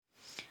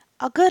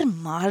अगर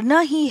मारना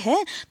ही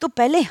है तो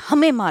पहले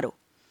हमें मारो।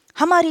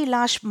 हमारी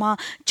लाश मां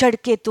चढ़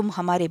के तुम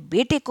हमारे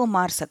बेटे को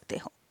मार सकते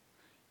हो।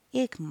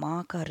 एक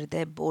मां का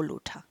हृदय बोल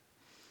उठा।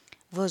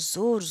 वह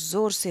जोर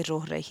जोर से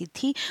रो रही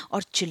थी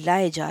और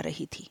चिल्लाए जा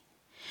रही थी,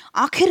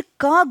 आखिर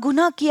क्या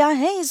गुनाह किया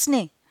है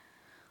इसने?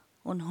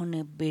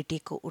 उन्होंने बेटे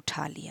को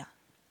उठा लिया।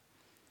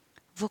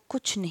 वो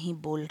कुछ नहीं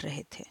बोल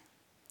रहे थे।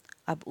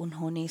 अब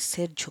उन्होंने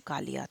सिर झुका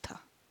लिया था।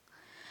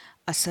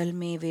 असल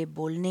में वे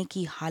बोलने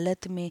की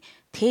हालत में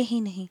थे ही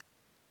नहीं,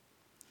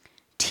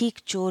 ठीक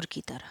चोर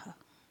की तरह।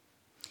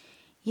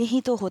 यही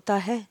तो होता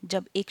है,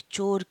 जब एक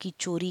चोर की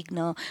चोरी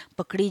न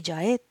पकड़ी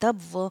जाए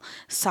तब वह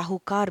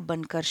साहूकार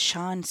बनकर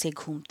शान से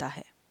घूमता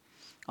है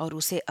और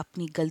उसे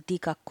अपनी गलती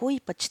का कोई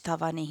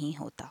पछतावा नहीं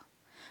होता,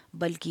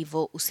 बल्कि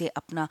वो उसे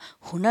अपना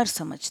हुनर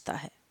समझता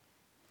है।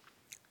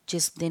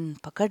 जिस दिन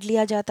पकड़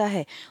लिया जाता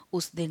है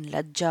उस दिन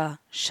लज्जा,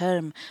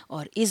 शर्म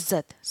और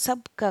इज्जत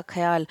सबका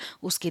ख्याल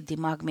उसके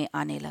दिमाग में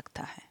आने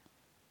लगता है।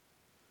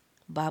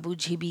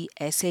 बाबूजी भी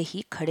ऐसे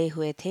ही खड़े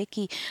हुए थे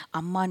कि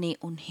अम्मा ने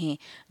उन्हें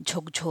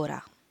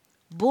झकझोरा,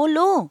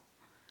 बोलो,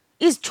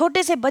 इस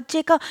छोटे से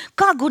बच्चे का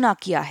क्या गुनाह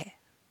किया है?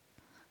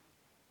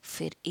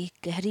 फिर एक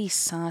गहरी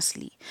सांस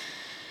ली।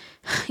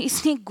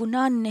 इसने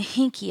गुनाह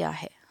नहीं किया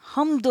है,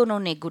 हम दोनों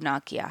ने गुनाह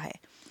किया है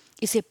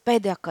इसे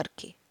पैदा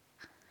करके।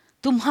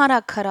 तुम्हारा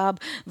खराब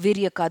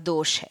वीर्य का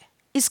दोष है,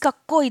 इसका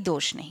कोई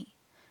दोष नहीं।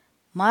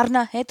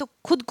 मारना है तो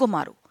खुद को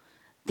मारो,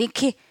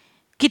 देखे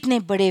कितने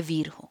बड़े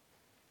वीर हो।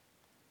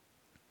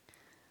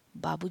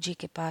 बाबूजी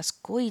के पास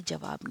कोई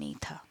जवाब नहीं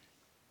था।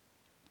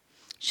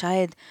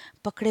 शायद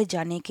पकड़े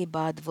जाने के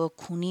बाद वह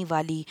खूनी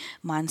वाली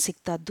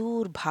मानसिकता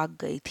दूर भाग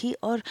गई थी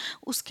और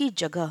उसकी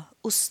जगह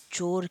उस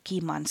चोर की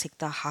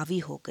मानसिकता हावी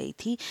हो गई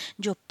थी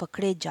जो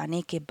पकड़े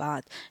जाने के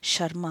बाद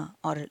शर्मा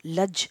और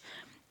लज्ज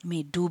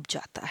में डूब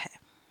जाता है।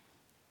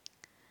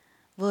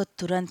 वह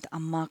तुरंत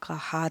अम्मा का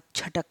हाथ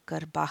झटक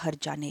कर बाहर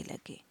जाने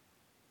लगे।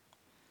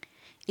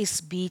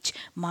 इस बीच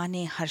माँ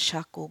ने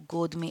हर्षा को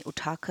गोद में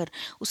उठाकर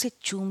उसे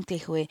चूमते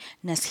हुए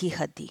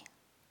नसीहत दी,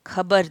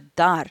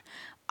 खबरदार,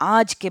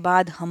 आज के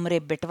बाद हमरे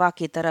बेटवा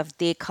की तरफ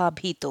देखा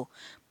भी तो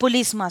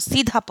पुलिस में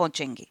सीधा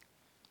पहुंचेंगे।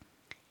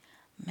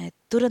 मैं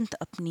तुरंत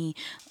अपनी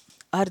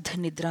अर्ध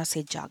निद्रा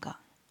से जागा।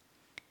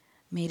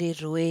 मेरे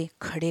रोए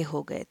खड़े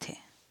हो गए थे।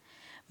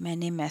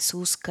 मैंने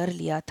महसूस कर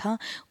लिया था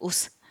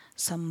उस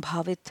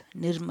संभावित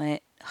निर्मय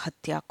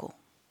हत्या को।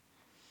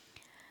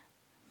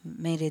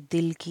 मेरे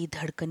दिल की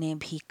धड़कनें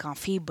भी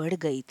काफी बढ़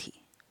गई थी।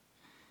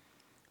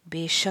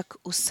 बेशक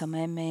उस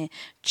समय मैं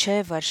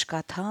 6 वर्ष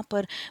का था,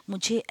 पर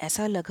मुझे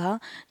ऐसा लगा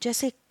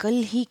जैसे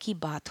कल ही की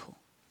बात हो।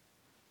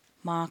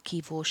 माँ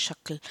की वो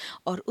शक्ल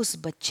और उस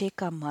बच्चे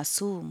का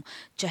मासूम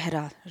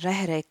चेहरा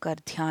रह रह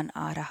कर ध्यान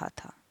आ रहा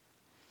था।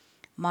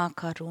 माँ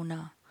का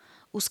रोना,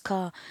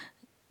 उसका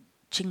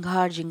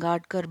चिंगाड़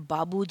जिंगाड़ कर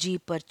बाबूजी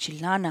पर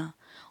चिल्लाना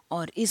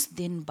और इस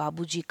दिन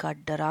बाबूजी का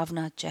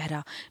डरावना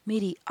चेहरा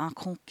मेरी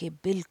आंखों के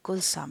बिल्कुल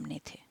सामने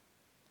थे।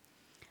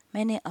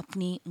 मैंने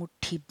अपनी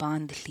मुट्ठी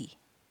बांध ली,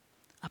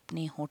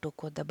 अपने होठों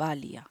को दबा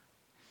लिया।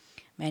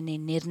 मैंने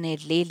निर्णय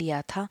ले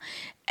लिया था,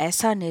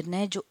 ऐसा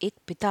निर्णय जो एक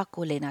पिता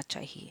को लेना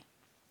चाहिए,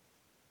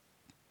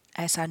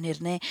 ऐसा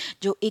निर्णय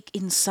जो एक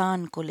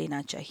इंसान को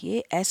लेना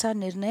चाहिए, ऐसा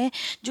निर्णय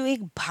जो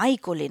एक भाई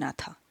को लेना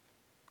था।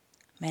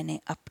 मैंने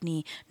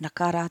अपनी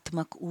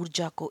नकारात्मक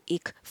ऊर्जा को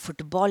एक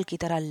फुटबॉल की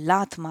तरह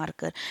लात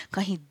मारकर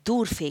कहीं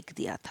दूर फेंक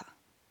दिया था,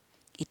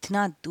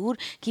 इतना दूर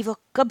कि वह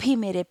कभी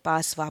मेरे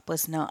पास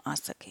वापस न आ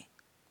सके।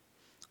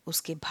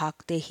 उसके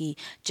भागते ही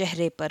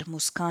चेहरे पर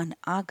मुस्कान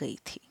आ गई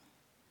थी।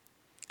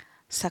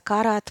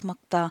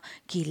 सकारात्मकता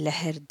की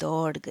लहर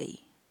दौड़ गई।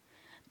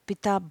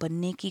 पिता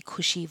बनने की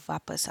खुशी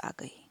वापस आ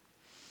गई।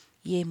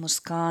 ये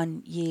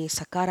मुस्कान, ये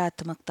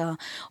सकारात्मकता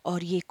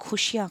और ये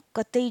खुशियां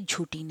कतई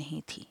झूठी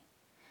नहीं थी,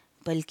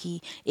 बल्कि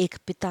एक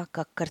पिता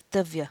का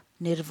कर्तव्य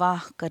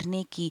निर्वाह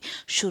करने की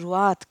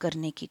शुरुआत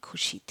करने की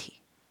खुशी थी।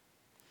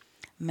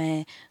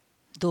 मैं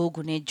 2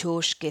 गुने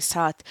जोश के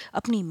साथ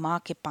अपनी माँ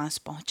के पास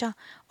पहुंचा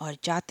और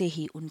जाते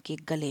ही उनके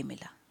गले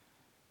मिला।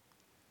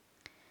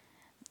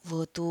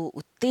 वो तो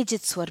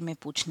उत्तेजित स्वर में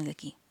पूछने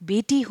लगी,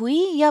 बेटी हुई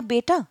या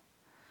बेटा?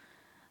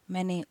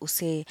 मैंने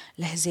उसे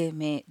लहजे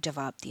में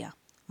जवाब दिया,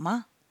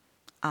 माँ,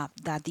 आप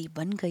दादी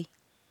बन गई।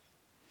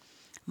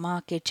 माँ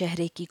के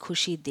चेहरे की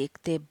खुशी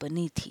देखते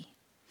बनी थी।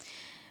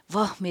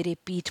 वह मेरे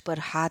पीठ पर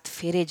हाथ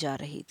फेरे जा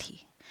रही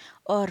थी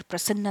और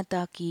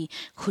प्रसन्नता की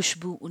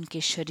खुशबू उनके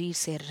शरीर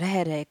से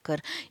रह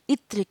रहकर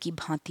इत्र की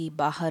भांति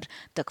बाहर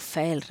तक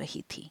फैल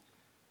रही थी।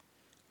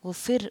 वो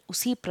फिर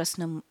उसी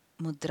प्रश्न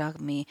मुद्रा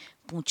में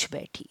पूछ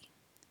बैठी,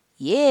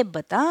 ये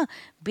बता,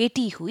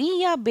 बेटी हुई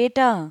या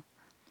बेटा?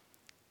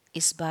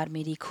 इस बार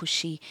मेरी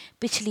खुशी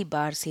पिछली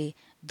बार से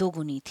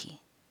दोगुनी थी।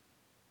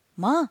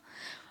 माँ,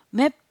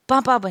 मैं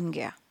पापा बन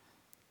गया।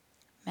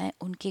 मैं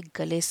उनके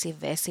गले से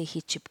वैसे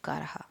ही चिपका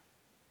रहा।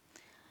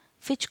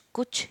 फिर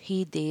कुछ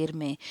ही देर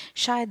में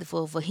शायद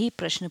वो वही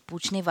प्रश्न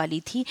पूछने वाली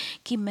थी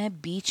कि मैं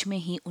बीच में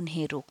ही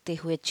उन्हें रोकते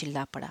हुए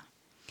चिल्ला पड़ा,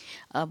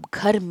 अब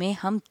घर में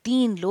हम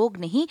 3 लोग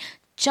नहीं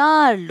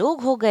 4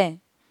 लोग हो गए।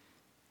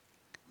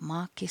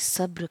 माँ के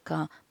सब्र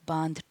का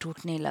बांध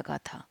टूटने लगा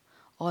था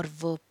और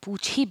वो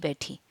पूछ ही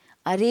बैठी,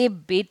 अरे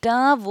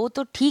बेटा वो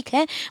तो ठीक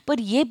है, पर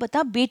ये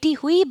बता बेटी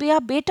हुई या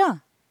बेटा?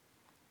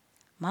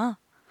 माँ,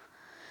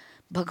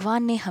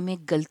 भगवान ने हमें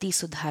गलती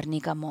सुधारने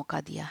का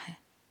मौका दिया है।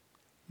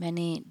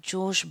 मैंने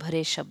जोश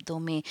भरे शब्दों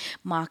में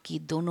माँ की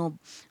दोनों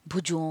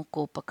भुजाओं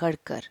को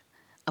पकड़कर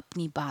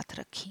अपनी बात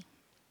रखी।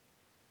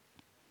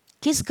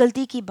 किस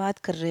गलती की बात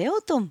कर रहे हो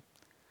तुम?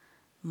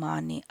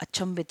 माँ ने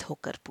अचंभित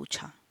होकर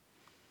पूछा।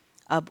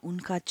 अब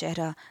उनका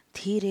चेहरा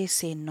धीरे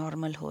से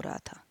नॉर्मल हो रहा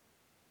था।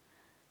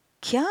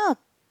 क्या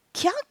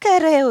क्या कह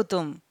रहे हो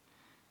तुम?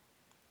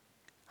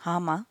 हाँ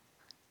माँ,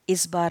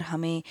 इस बार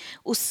हमें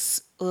उस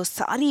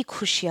सारी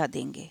खुशियाँ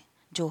देंगे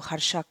जो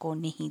हर्षा को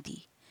नहीं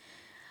दी।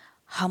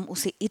 हम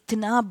उसे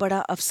इतना बड़ा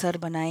अवसर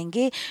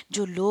बनाएंगे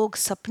जो लोग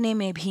सपने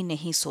में भी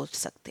नहीं सोच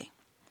सकते।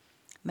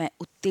 मैं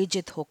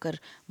उत्तेजित होकर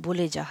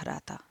बोले जा रहा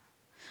था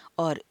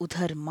और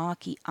उधर माँ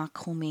की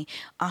आंखों में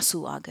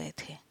आंसू आ गए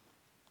थे।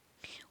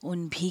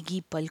 उन भीगी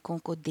पलकों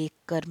को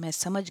देखकर मैं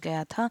समझ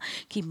गया था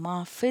कि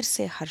माँ फिर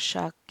से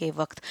हर्षा के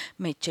वक्त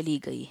में चली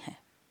गई है।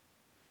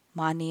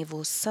 माँ ने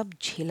वो सब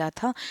झेला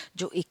था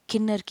जो एक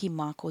किन्नर की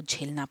माँ को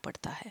झेलना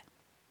पड़ता है।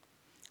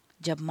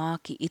 जब माँ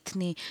की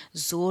इतने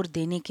जोर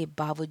देने के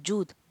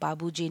बावजूद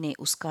बाबूजी ने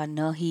उसका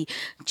न ही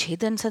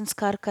छेदन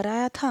संस्कार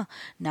कराया था,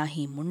 ना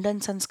ही मुंडन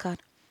संस्कार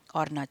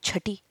और ना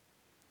छठी।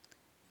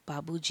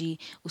 बाबूजी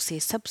उसे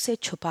सबसे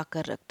छुपा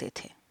कर रखते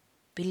थे,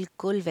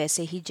 बिल्कुल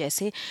वैसे ही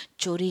जैसे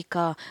चोरी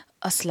का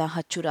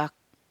असलाहा चुरा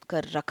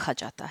कर रखा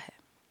जाता है।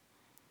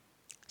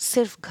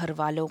 सिर्फ घर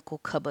वालों को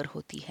खबर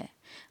होती है,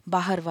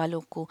 बाहर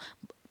वालों को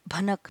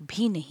भनक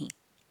भी नहीं।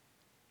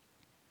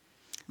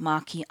 माँ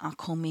की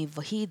आंखों में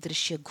वही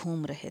दृश्य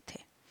घूम रहे थे।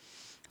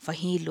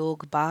 वही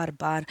लोग बार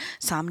बार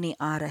सामने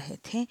आ रहे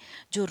थे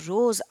जो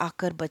रोज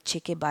आकर बच्चे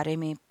के बारे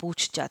में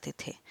पूछ जाते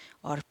थे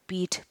और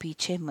पीठ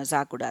पीछे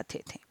मजाक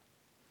उड़ाते थे।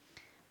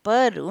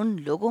 पर उन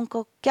लोगों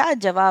को क्या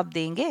जवाब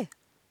देंगे?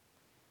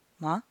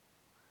 माँ,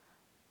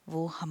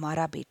 वो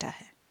हमारा बेटा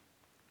है,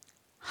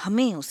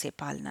 हमें उसे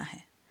पालना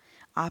है।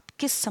 आप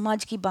किस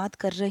समाज की बात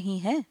कर रही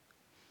हैं?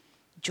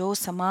 जो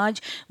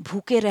समाज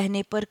भूखे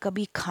रहने पर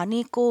कभी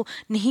खाने को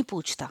नहीं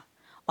पूछता,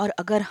 और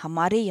अगर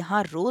हमारे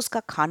यहाँ रोज का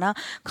खाना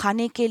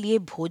खाने के लिए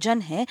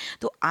भोजन है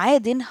तो आए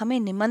दिन हमें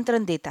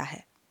निमंत्रण देता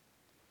है।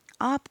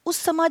 आप उस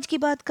समाज की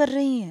बात कर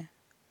रही हैं।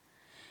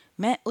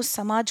 मैं उस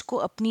समाज को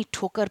अपनी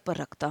ठोकर पर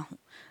रखता हूँ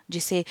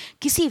जिसे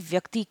किसी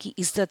व्यक्ति की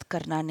इज्जत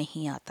करना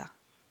नहीं आता।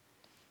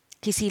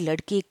 किसी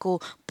लड़के को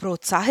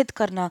प्रोत्साहित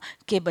करना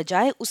के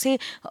बजाय उसे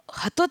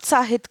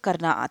हतोत्साहित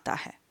करना आता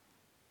है।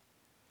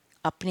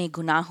 अपने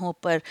गुनाहों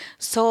पर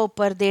 100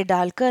 पर्दे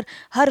डालकर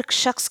हर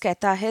शख्स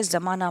कहता है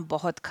जमाना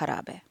बहुत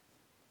खराब है।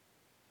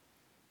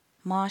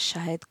 माँ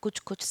शायद कुछ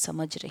कुछ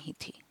समझ रही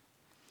थी।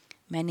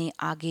 मैंने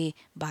आगे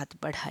बात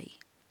बढ़ाई।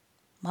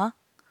 माँ,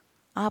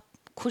 आप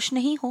खुश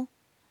नहीं हो?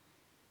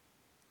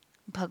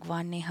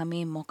 भगवान ने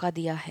हमें मौका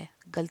दिया है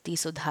गलती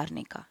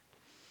सुधारने का।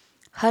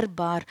 हर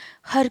बार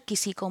हर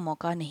किसी को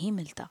मौका नहीं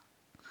मिलता,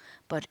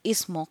 पर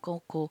इस मौक़ों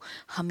को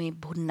हमें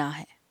भूलना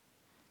है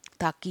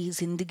ताकि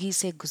जिंदगी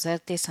से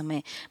गुजरते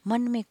समय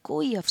मन में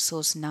कोई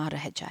अफसोस ना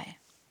रह जाए।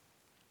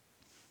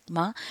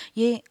 माँ,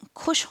 ये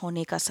खुश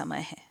होने का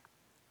समय है,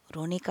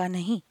 रोने का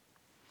नहीं।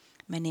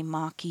 मैंने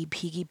माँ की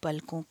भीगी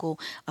पलकों को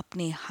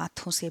अपने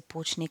हाथों से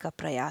पोंछने का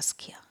प्रयास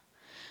किया।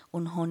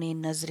 उन्होंने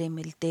नजरें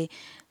मिलते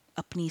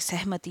अपनी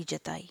सहमति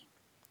जताई,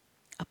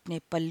 अपने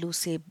पल्लू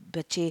से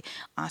बचे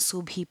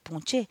आंसू भी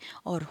पोंछे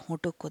और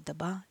होठों को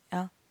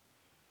दबाया।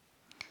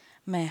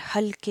 मैं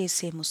हल्के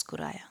से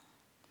मुस्कुराया।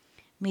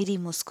 मेरी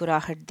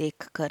मुस्कुराहट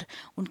देखकर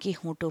उनके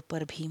होठों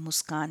पर भी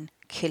मुस्कान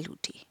खिल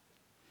उठी।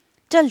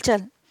 चल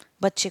चल,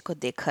 बच्चे को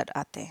देखकर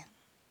आते हैं,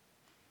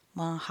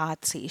 माँ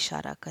हाथ से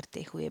इशारा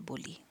करते हुए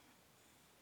बोली।